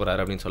வந்து சொல்ல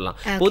போறாரு அப்படின்னு சொல்லலாம்.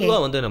 பொதுவா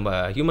வந்து நம்ம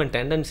ஹியூமன்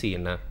டெண்டன்சி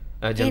என்ன,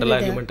 ஜெனரலா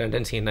ஹியூமன்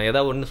டெண்டன்சி என்ன,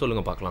 ஏதாவது ஒன்று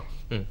சொல்லுங்க பார்க்கலாம்.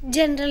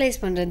 ஜெனரலைஸ்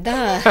பண்றது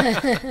தான்.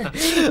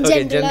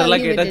 ஜெனரலா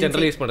கேட்டா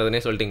ஜெனரலைஸ்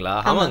பண்றதுனே சொல்லிட்டீங்களா?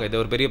 ஆமாங்க, இது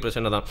ஒரு பெரிய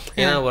பிரச்சனை தான்.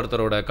 ஏன்னா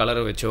ஒருத்தரோட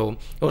கலரை வச்சோ,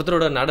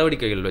 ஒருத்தரோட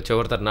நடவடிக்கைகள் வச்சோ,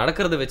 ஒருத்தர்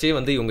நடக்கிறத வச்சே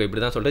வந்து இவங்க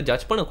இப்படிதான் சொல்லிட்டு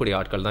ஜட்ஜ் பண்ணக்கூடிய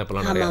ஆட்கள் தான்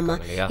இப்பெல்லாம் நிறைய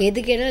இருக்காங்க இல்லையா?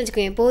 எது கேட்டாலும்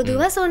வச்சுக்கோங்க,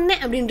 பொதுவா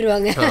சொன்னேன்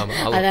அப்படின்றாங்க.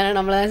 அதான்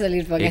நம்மளதான்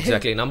சொல்லிருப்பாங்க.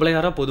 எக்ஸாக்ட்லி, நம்மள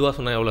யாரா பொதுவா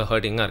சொன்னா எவ்வளவு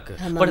ஹர்ட்டிங்கா இருக்கு.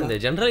 பட் இந்த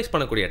ஜெனரலைஸ்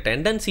பண்ணக்கூடிய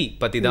டெண்டன்சி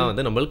பத்தி தான்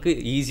வந்து நம்மளுக்கு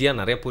ஈஸியா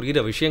நிறைய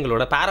புரியுற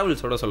விஷயங்களோட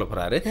பேரபிள்ஸோட சொல்ல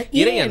போறாரு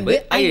இறையன்பு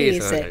IAS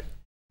அவர்கள்.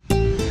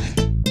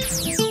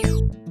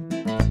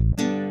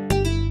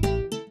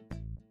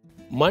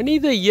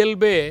 மனித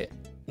இயல்பே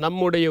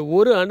நம்முடைய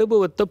ஒரு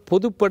அனுபவத்தை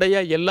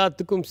பொதுப்படையாக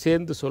எல்லாத்துக்கும்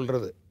சேர்ந்து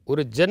சொல்கிறது,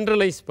 ஒரு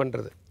ஜென்ரலைஸ்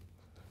பண்ணுறது.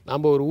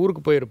 நாம் ஒரு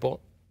ஊருக்கு போயிருப்போம்,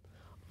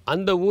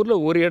 அந்த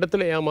ஊரில் ஒரு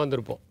இடத்துல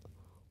ஏமாந்துருப்போம்.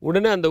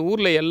 உடனே அந்த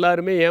ஊரில்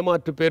எல்லாருமே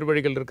ஏமாற்று பேர்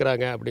வழிகள்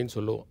இருக்கிறாங்க அப்படின்னு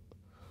சொல்லுவோம்.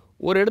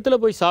 ஒரு இடத்துல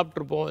போய்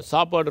சாப்பிட்ருப்போம்,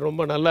 சாப்பாடு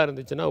ரொம்ப நல்லா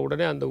இருந்துச்சுன்னா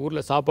உடனே அந்த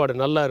ஊரில்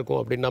சாப்பாடு நல்லா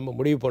இருக்கும் அப்படின்னு நம்ம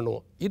முடிவு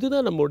பண்ணுவோம்.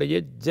 இதுதான் நம்முடைய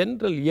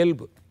ஜென்ரல்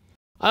இயல்பு.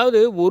 அதாவது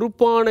ஒரு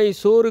பானை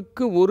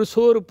சோறுக்கு ஒரு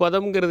சோறு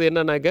பதம்ங்கிறது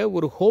என்னன்னாக்க,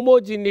 ஒரு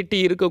ஹோமோஜினிட்டி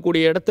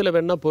இருக்கக்கூடிய இடத்துல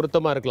வேணால்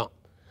பொருத்தமாக இருக்கலாம்.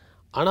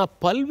 ஆனால்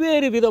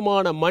பல்வேறு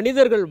விதமான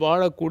மனிதர்கள்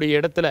வாழக்கூடிய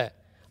இடத்துல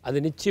அது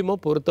நிச்சயமாக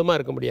பொருத்தமாக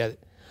இருக்க முடியாது.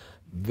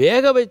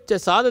 வேக வச்ச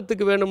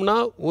சாதத்துக்கு வேணும்னா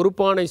ஒரு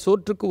பானை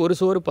சோற்றுக்கு ஒரு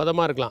சோறு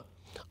பதமாக இருக்கலாம்.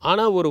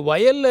 ஆனால் ஒரு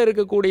வயலில்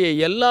இருக்கக்கூடிய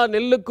எல்லா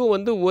நெல்லுக்கும்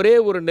வந்து ஒரே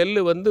ஒரு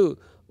நெல் வந்து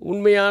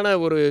உண்மையான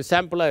ஒரு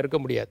சாம்பிளாக இருக்க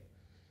முடியாது.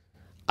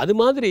 அது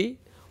மாதிரி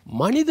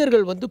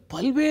மனிதர்கள் வந்து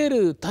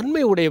பல்வேறு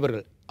தன்மை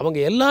உடையவர்கள். அவங்க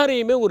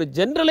எல்லாரையுமே ஒரு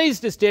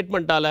ஜென்ரலைஸ்டு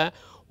ஸ்டேட்மெண்ட்டால்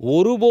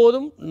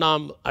ஒருபோதும்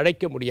நாம்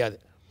அழைக்க முடியாது.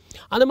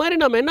 அந்த மாதிரி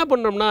நம்ம என்ன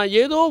பண்ணுறோம்னா,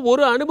 ஏதோ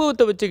ஒரு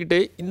அனுபவத்தை வச்சுக்கிட்டு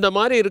இந்த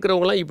மாதிரி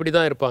இருக்கிறவங்களாம் இப்படி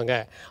தான் இருப்பாங்க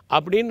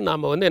அப்படின்னு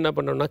நாம் வந்து என்ன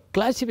பண்ணுறோம்னா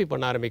கிளாஸிஃபை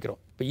பண்ண ஆரம்பிக்கிறோம்.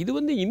 இப்போ இது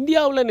வந்து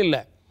இந்தியாவில்னு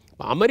இல்லை,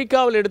 இப்போ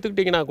அமெரிக்காவில்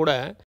எடுத்துக்கிட்டிங்கன்னா கூட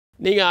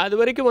நீங்கள் அது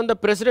வரைக்கும் வந்த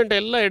பிரசிடெண்ட்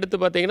எல்லாம் எடுத்து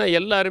பார்த்தீங்கன்னா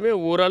எல்லாருமே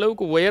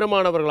ஓரளவுக்கு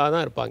உயரமானவர்களாக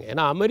தான் இருப்பாங்க.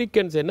 ஏன்னா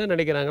அமெரிக்கன்ஸ் என்ன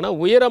நினைக்கிறாங்கன்னா,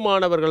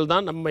 உயரமானவர்கள்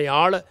தான் நம்மை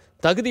ஆள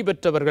தகுதி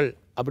பெற்றவர்கள்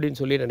அப்படின்னு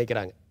சொல்லி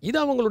நினைக்கிறாங்க. இது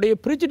அவங்களுடைய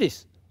ப்ரிஜுடிஸ்.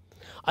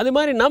 அது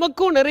மாதிரி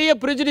நமக்கும் நிறைய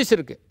ப்ரிஜுடிஸ்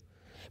இருக்குது.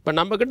 இப்போ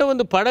நம்மக்கிட்ட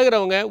வந்து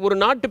பழகிறவங்க ஒரு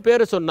நாட்டு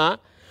பேரை சொன்னால்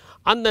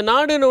அந்த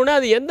நாடுன்னு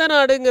அது எந்த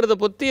நாடுங்கிறத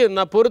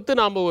பொறுத்து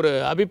நாம் ஒரு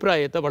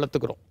அபிப்பிராயத்தை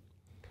வளர்த்துக்கிறோம்.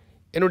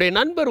 என்னுடைய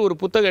நண்பர் ஒரு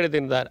புத்தகம்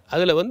எழுதியிருந்தார்.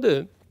 அதில் வந்து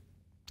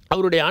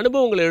அவருடைய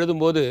அனுபவங்களை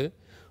எழுதும்போது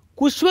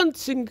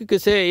குஷ்வந்த் சிங்குக்கு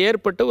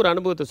ஏற்பட்ட ஒரு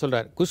அனுபவத்தை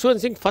சொல்கிறார்.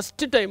 குஷ்வந்த் சிங்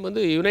ஃபஸ்ட்டு டைம்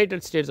வந்து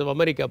யுனைடெட் ஸ்டேட்ஸ் ஆஃப்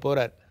அமெரிக்கா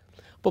போகிறார்.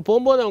 இப்போ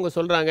போகும்போது அவங்க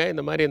சொல்கிறாங்க,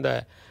 இந்த மாதிரி இந்த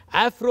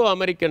ஆஃப்ரோ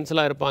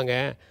அமெரிக்கன்ஸ்லாம் இருப்பாங்க,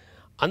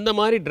 அந்த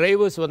மாதிரி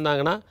டிரைவர்ஸ்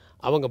வந்தாங்கன்னா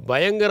அவங்க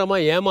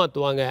பயங்கரமாக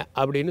ஏமாற்றுவாங்க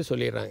அப்படின்னு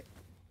சொல்லிடுறாங்க.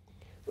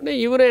 உடனே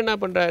இவரே என்ன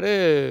பண்ணுறாரு,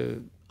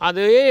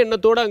 அதே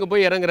எண்ணத்தோடு அங்கே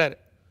போய் இறங்குறாரு.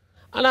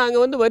 ஆனால் அங்கே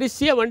வந்து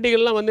வரிசையாக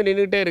வண்டிகள்லாம் வந்து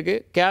நின்றுக்கிட்டே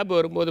இருக்குது. கேப்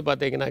வரும்போது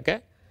பார்த்தீங்கன்னாக்க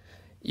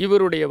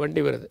இவருடைய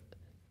வண்டி வருது.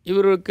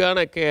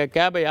 இவருக்கான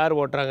கேபை யார்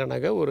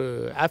ஓட்டுறாங்கன்னாக்க ஒரு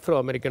ஆஃப்ரோ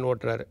அமெரிக்கன்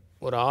ஓட்டுறாரு.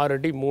 ஒரு 6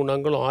 அடி 3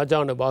 அங்குலம்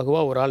ஆஜானு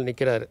பாகுவாக ஒரு ஆள்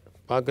நிற்கிறாரு.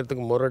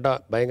 பார்க்குறதுக்கு முரடாக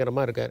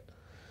பயங்கரமாக இருக்கார்.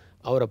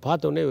 அவரை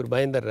பார்த்தோன்னே இவர்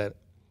பயந்துடுறாரு.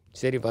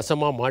 சரி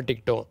வசமாக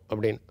மாட்டிக்கிட்டோம்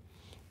அப்படின்னு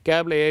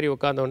கேபில் ஏறி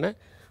உட்காந்தோடனே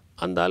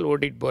அந்த ஆள்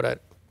ஓட்டிகிட்டு போகிறார்.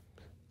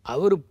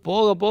 அவர்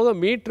போக போக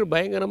மீட்ரு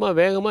பயங்கரமாக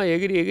வேகமாக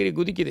எகிரி எகிரி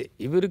குதிக்குது.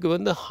 இவருக்கு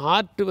வந்து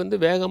ஹார்ட்டு வந்து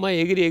வேகமாக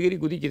எகிரி எகிரி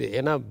குதிக்குது.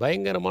 ஏன்னா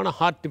பயங்கரமான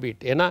ஹார்ட்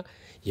பீட். ஏன்னா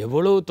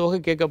எவ்வளோ தொகை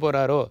கேட்க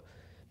போகிறாரோ,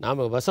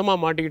 நாம் வசமாக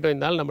மாட்டிக்கிட்டோம்,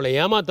 இருந்தாலும் நம்மளை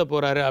ஏமாற்ற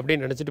போகிறாரு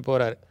அப்படின்னு நினச்சிட்டு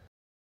போகிறாரு.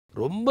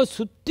 ரொம்ப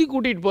சுற்றி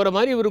கூட்டிகிட்டு போகிற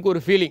மாதிரி இவருக்கு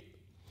ஒரு ஃபீலிங்.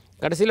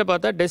 கடைசியில்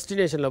பார்த்தா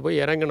டெஸ்டினேஷனில்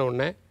போய்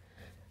இறங்கினோடனே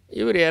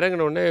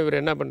இவர்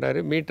என்ன பண்ணுறாரு,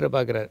 மீட்டரை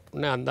பார்க்குறாரு.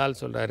 உடனே அந்த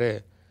ஆள் சொல்கிறாரு,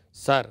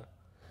 sir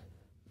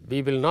we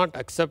will not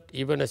accept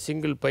even a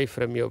single pie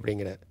from you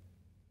அப்படிங்கிறார்.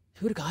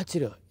 இவருக்கு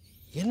ஆச்சரியம்,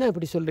 என்ன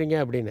இப்படி சொல்கிறீங்க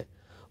அப்படின்னு.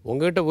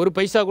 உங்கள்கிட்ட ஒரு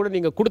பைசா கூட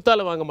நீங்கள்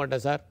கொடுத்தாலும் வாங்க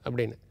மாட்டேன் சார்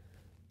அப்படின்னு.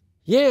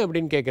 ஏன்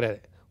அப்படின்னு கேட்குறாரு.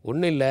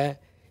 ஒன்றும் இல்லை,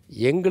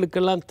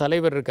 எங்களுக்கெல்லாம்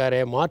தலைவர்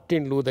இருக்காரே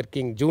மார்ட்டின் லூதர்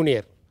கிங்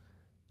ஜூனியர்,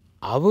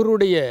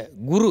 அவருடைய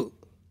குரு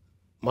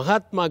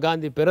மகாத்மா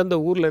காந்தி பிறந்த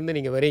ஊர்லேருந்து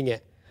நீங்கள் வரீங்க,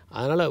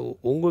 அதனால்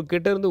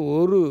உங்கள்கிட்டேருந்து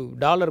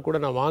 $1 கூட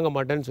நான் வாங்க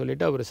மாட்டேன்னு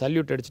சொல்லிவிட்டு அவர்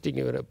சல்யூட் அடிச்சுட்டு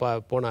இங்கே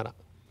போனாராம்.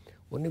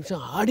 ஒரு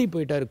நிமிஷம் ஆடி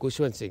போயிட்டார்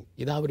குஷ்வந்த் சிங்.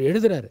 இதை அவர்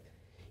எழுதுகிறாரு.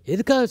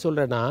 எதுக்காக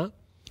சொல்கிறேன்னா,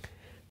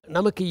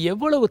 நமக்கு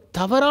எவ்வளவு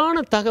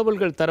தவறான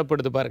தகவல்கள்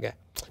தரப்படுது பாருங்கள்.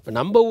 இப்போ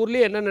நம்ம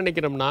ஊர்லேயே என்ன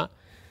நினைக்கிறோம்னா,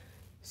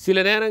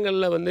 சில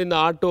நேரங்களில் வந்து இந்த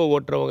ஆட்டோ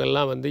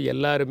ஓட்டுறவங்கெல்லாம் வந்து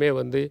எல்லாருமே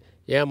வந்து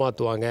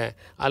ஏமாற்றுவாங்க,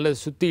 அல்லது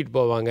சுற்றிட்டு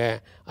போவாங்க,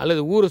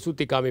 அல்லது ஊரை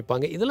சுற்றி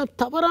காமிப்பாங்க. இதெல்லாம்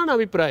தவறான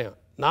அபிப்பிராயம்.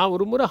 நான்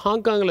ஒரு முறை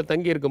ஹாங்காங்கில்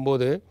தங்கி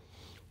இருக்கும்போது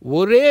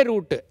ஒரே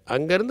ரூட்டு,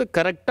 அங்கேருந்து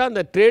கரெக்டாக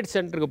அந்த ட்ரேட்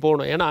சென்டருக்கு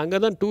போகணும். ஏன்னா அங்கே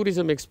தான்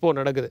டூரிசம் எக்ஸ்போ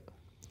நடக்குது.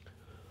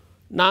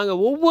 நாங்கள்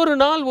ஒவ்வொரு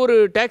நாள் ஒரு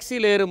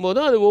டாக்ஸியில்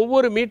ஏறும்போதும் அது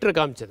ஒவ்வொரு மீட்டரை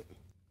காமிச்சது.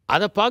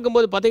 அதை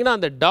பார்க்கும்போது பார்த்திங்கன்னா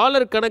அந்த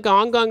டாலர் கணக்கு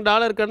ஹாங்காங்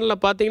டாலர்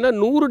கணக்கில் பார்த்திங்கன்னா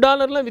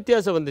 $100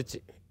 வித்தியாசம் வந்துச்சு.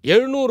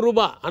 700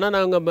 ரூபா.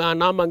 ஆனால்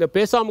நாம் அங்கே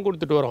பேசாமல்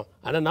கொடுத்துட்டு வரோம்.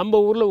 ஆனால் நம்ம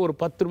ஊரில் ஒரு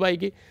 10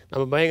 ரூபாய்க்கு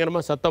நம்ம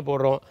பயங்கரமாக சத்தம்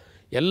போடுறோம்,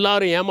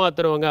 எல்லோரும்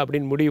ஏமாத்துறவங்க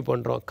அப்படின்னு முடிவு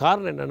பண்ணுறோம்.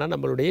 காரணம் என்னென்னா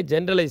நம்மளுடைய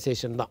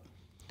ஜென்ரலைசேஷன் தான்.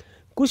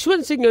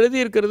 குஷ்வந்த் சிங்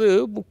எழுதியிருக்கிறது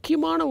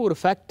முக்கியமான ஒரு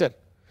ஃபேக்டர்.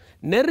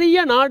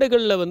 நிறைய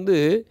நாடுகளில் வந்து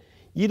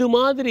இது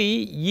மாதிரி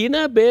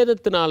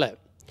இனபேதத்தினால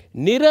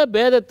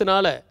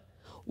நிறபேதத்தினால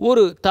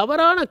ஒரு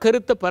தவறான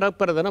கருத்தை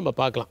பரப்புறதை நம்ம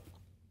பார்க்கலாம்.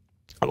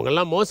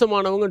 அவங்கெல்லாம்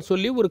மோசமானவங்கன்னு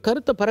சொல்லி ஒரு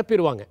கருத்தை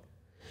பரப்பிடுவாங்க.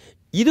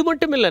 இது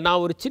மட்டும் இல்லை,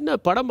 நான் ஒரு சின்ன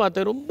படம்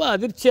பார்த்தேன், ரொம்ப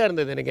அதிர்ச்சியாக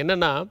இருந்தது எனக்கு.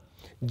 என்னென்னா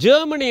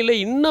ஜெர்மனியில்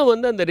இன்னும்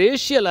வந்து அந்த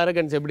ரேஷியல்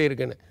அரகன்ஸ் எப்படி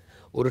இருக்குன்னு.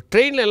 ஒரு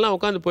ட்ரெயினில் எல்லாம்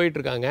உட்காந்து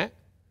போயிட்டுருக்காங்க.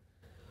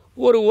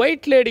 ஒரு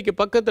ஒயிட் லேடிக்கு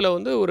பக்கத்தில்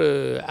வந்து ஒரு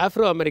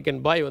ஆஃப்ரோ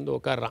அமெரிக்கன் பாய் வந்து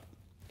உட்காடுறான்.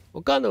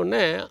 உட்கார்ந்த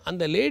உடனே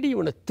அந்த லேடி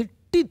இவனை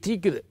திட்டி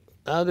தீக்குது.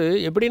 அதாவது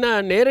எப்படின்னா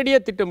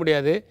நேரடியாக திட்ட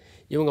முடியாது.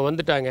 இவங்க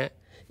வந்துட்டாங்க,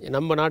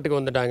 நம்ம நாட்டுக்கு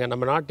வந்துட்டாங்க,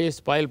 நம்ம நாட்டையே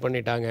ஸ்பாயில்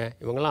பண்ணிட்டாங்க,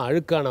 இவங்கெல்லாம்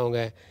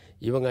அழுக்கானவங்க,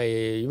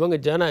 இவங்க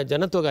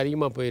ஜனத்தொகை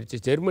அதிகமாக போயிடுச்சு,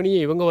 ஜெர்மனியே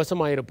இவங்க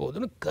வசமாகிற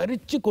போகுதுன்னு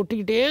கரிச்சு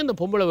கொட்டிக்கிட்டே அந்த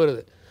பொம்பளை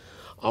வருது.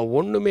 அவன்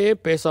ஒன்றுமே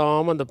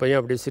பேசாமல் அந்த பையன்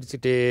அப்படியே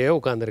சிரிச்சுட்டே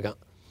உட்காந்துருக்கான்.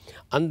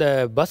 அந்த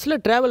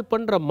பஸ்ஸில் ட்ராவல்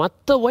பண்ணுற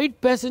மற்ற ஒயிட்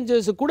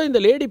பேசஞ்சர்ஸு கூட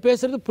இந்த லேடி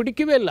பேசுகிறது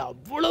பிடிக்கவே இல்லை.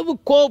 அவ்வளவு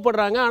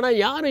கோவப்படுறாங்க. ஆனால்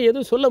யாரும்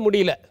எதுவும் சொல்ல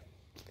முடியல.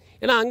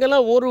 ஏன்னா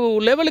அங்கெல்லாம் ஒரு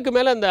லெவலுக்கு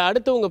மேலே அந்த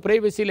அடுத்தவங்க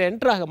ப்ரைவசியில்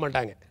என்ட்ரு ஆக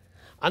மாட்டாங்க.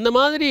 அந்த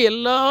மாதிரி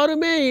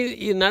எல்லாருமே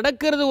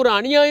நடக்கிறது ஒரு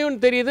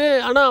அநியாயம்னு தெரியுது.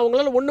 ஆனால்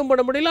அவங்களால ஒன்றும்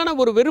பண்ண முடியல.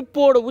 ஆனால் ஒரு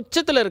வெறுப்போட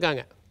உச்சத்தில்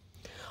இருக்காங்க.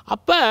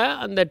 அப்போ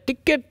அந்த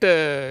டிக்கெட்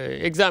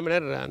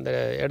எக்ஸாமினர் அந்த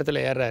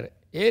இடத்துல ஏறுறாரு.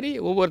 ஏறி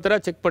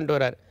ஒவ்வொருத்தராக செக் பண்ணிட்டு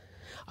வர்றார்.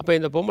 அப்போ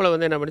இந்த பொம்பளை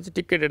வந்து என்ன பண்ணிச்சு,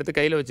 டிக்கெட் எடுத்து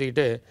கையில்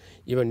வச்சுக்கிட்டு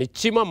இவன்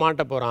நிச்சயமாக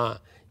மாட்ட போகிறான்,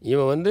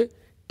 இவன் வந்து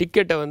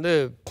டிக்கெட்டை வந்து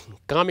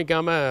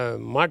காமிக்காமல்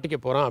மாட்டிக்க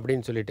போகிறான்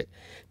அப்படின்னு சொல்லிட்டு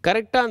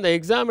கரெக்டாக அந்த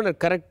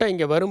எக்ஸாமினர் கரெக்டாக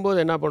இங்கே வரும்போது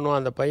என்ன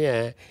பண்ணுவான், அந்த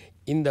பையன்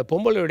இந்த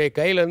பொம்பளையுடைய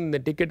கையிலேருந்து இந்த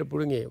டிக்கெட்டை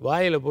பிடுங்கி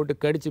வாயில் போட்டு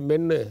கடித்து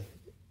மென்று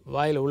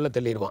வாயில் உள்ளே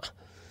தள்ளிடுவான்.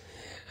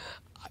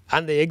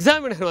 அந்த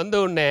எக்ஸாமினர் வந்த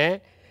உடனே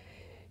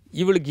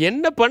இவளுக்கு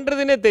என்ன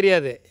பண்ணுறதுன்னே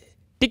தெரியாது.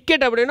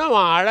 டிக்கெட் அப்படின்னா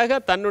அவன்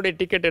அழகாக தன்னுடைய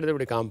டிக்கெட் எடுத்து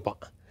இப்படி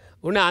காமிப்பான்.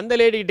 உடனே அந்த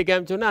லேடிக்கிட்ட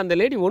காமிச்சோன்னே அந்த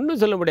லேடி ஒன்றும்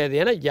சொல்ல முடியாது.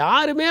 ஏன்னா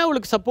யாருமே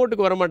அவளுக்கு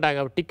சப்போர்ட்டுக்கு வரமாட்டாங்க.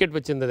 அவள் டிக்கெட்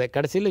வச்சுருந்ததை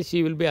கடைசியில் she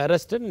will be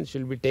arrested and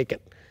she'll be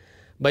taken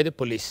by the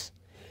police.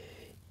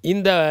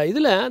 இந்த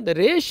இதில் அந்த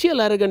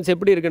ரேஷியல் அரகன்ஸ்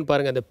எப்படி இருக்குன்னு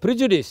பாருங்கள். அந்த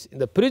ப்ரிஜுடிஸ்,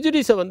 இந்த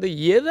ப்ரிஜுடிஸை வந்து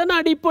எதன்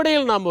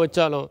அடிப்படையில் நாம்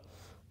வச்சாலும்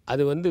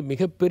அது வந்து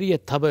மிகப்பெரிய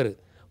தவறு.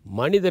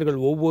 மனிதர்கள்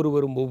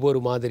ஒவ்வொருவரும்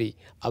ஒவ்வொரு மாதிரி,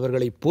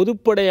 அவர்களை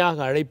பொதுப்படையாக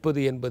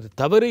அழைப்பது என்பது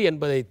தவறு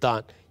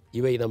என்பதைத்தான்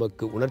இவை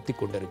நமக்கு உணர்த்தி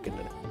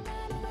கொண்டிருக்கின்றன.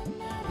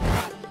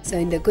 ஸோ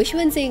இந்த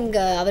குஷ்வந்த் சிங்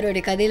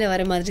அவருடைய கதையில்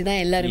வர மாதிரி தான்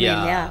எல்லாருமே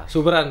இல்லையா?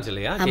 சூப்பராக இருந்துச்சு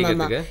இல்லையா?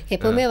 ஆமாம்.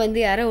 எப்போவுமே வந்து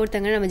யாரோ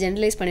ஒருத்தங்க நம்ம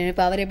ஜெனரலைஸ் பண்ணிடுறோம்.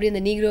 இப்போ அவர் எப்படி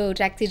இந்த நீக்ரோ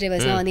டாக்ஸி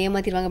டிரைவர்ஸ்லாம் வந்து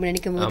ஏமாற்றிடுவாங்க அப்படின்னு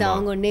நினைக்கும் போது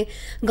அவங்க ஒன்று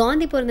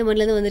காந்தி பிறந்த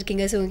மண்ணிலேருந்து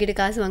வந்திருக்கீங்க, ஸோ உங்ககிட்ட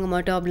காசு வாங்க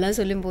மாட்டோம் அப்படிலாம்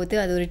சொல்லும் போது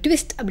அது ஒரு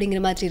ட்விஸ்ட்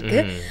அப்படிங்கிற மாதிரி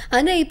இருக்குது.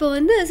 ஆனால் இப்போ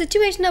வந்து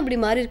சுச்சுவேஷன் அப்படி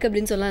மாறி இருக்கு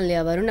அப்படின்னு சொல்லலாம்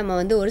இல்லையா? வரும் நம்ம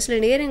வந்து ஒரு சில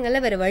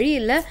நேரங்களில் வேறு வழி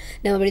இல்லை,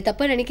 நம்ம அப்படி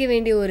தப்பாக நினைக்க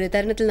வேண்டிய ஒரு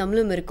தருணத்தில்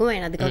நம்மளும் இருக்கும்.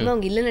 அதுக்கப்புறம்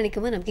அவங்க இல்லைன்னு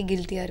நினைக்கும் போது நமக்கு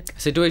கில்ட்டியாக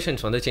இருக்குது.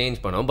 சிச்சுவேஷன்ஸ் வந்து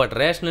சேஞ்ச் பண்ணும். பட்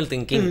ரேஷனல்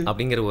திங்கிங்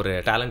அப்படிங்கிற ஒரு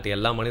டேலண்ட்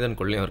எல்லா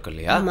மனிதனுக்குள்ளேயும் இருக்கு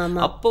இல்லையா?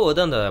 அப்போ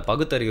வந்து அந்த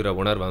பகுத்தறிகிற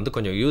உணர்வை வந்து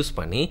கொஞ்சம் யூஸ்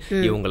பண்ணி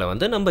இவங்களை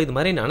வந்து நம்ம இது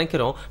மாதிரி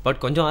நினைக்கிறோம், பட்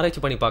கொஞ்சம்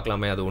ஆராய்ச்சி பண்ணி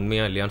பார்க்கலாமே அது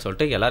உண்மையா இல்லையான்னு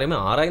சொல்லிட்டு எல்லாருமே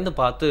ஆராய்ந்து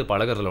பார்த்து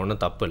பழகிறதுல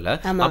ஒன்றும் தப்பு இல்லை.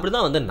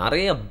 அப்படிதான் வந்து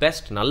நிறைய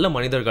பெஸ்ட் நல்ல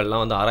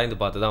மனிதர்கள்லாம் வந்து ஆராய்ந்து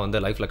பார்த்து தான்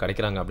வந்து லைஃப்ல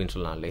கிடைக்கிறாங்க அப்படின்னு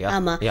சொல்லலாம் இல்லையா?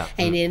 ஆமா.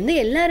 இருந்து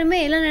எல்லாருமே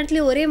எல்லா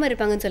நேரத்துலயும் ஒரே மாதிரி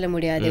இருப்பாங்கன்னு சொல்ல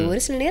முடியாது.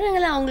 ஒரு சில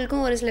நேரங்களில்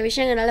அவங்களுக்கும் ஒரு சில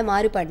விஷயங்களால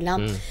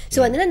மாறுபடலாம். ஸோ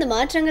அதனால அந்த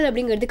மாற்றங்கள்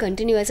அப்படிங்கிறது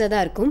கண்டினியூஸாக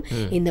தான் இருக்கும்.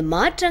 இந்த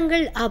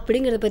மாற்றங்கள்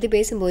அப்படிங்கிறத பத்தி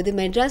பேசும்போது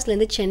மெட்ராஸ்ல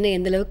இருந்து சென்னை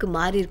எந்த அளவுக்கு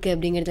மாறி இருக்கு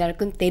அப்படிங்கிறது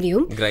எல்லாருக்கும்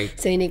தெரியும்.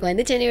 ஸோ இன்னைக்கு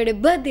வந்து சென்னையோட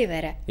பர்த்டே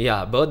வேற.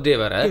 பர்த்டே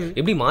வேற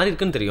எப்படி மாறி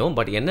இருக்குன்னு தெரியும்.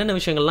 பட் என்னென்ன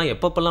விஷயங்கள்லாம்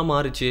எப்பப்பெல்லாம்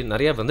மாறிச்சு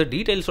நிறைய வந்து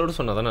டீடைல்ஸோட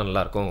சொன்னதானே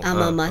நல்லா இருக்கும்.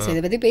 ஆமா. ஸோ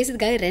இதை பத்தி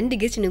பேசுறதுக்காக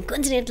 2 கெஸ்ட் இன்னும்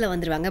கொஞ்ச நேரத்தில்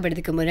வந்துருவாங்க. பட்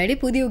இதுக்கு முன்னாடி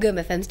புதிய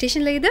FM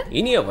ஸ்டேஷன்ல இது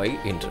இனியவை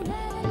இன்று.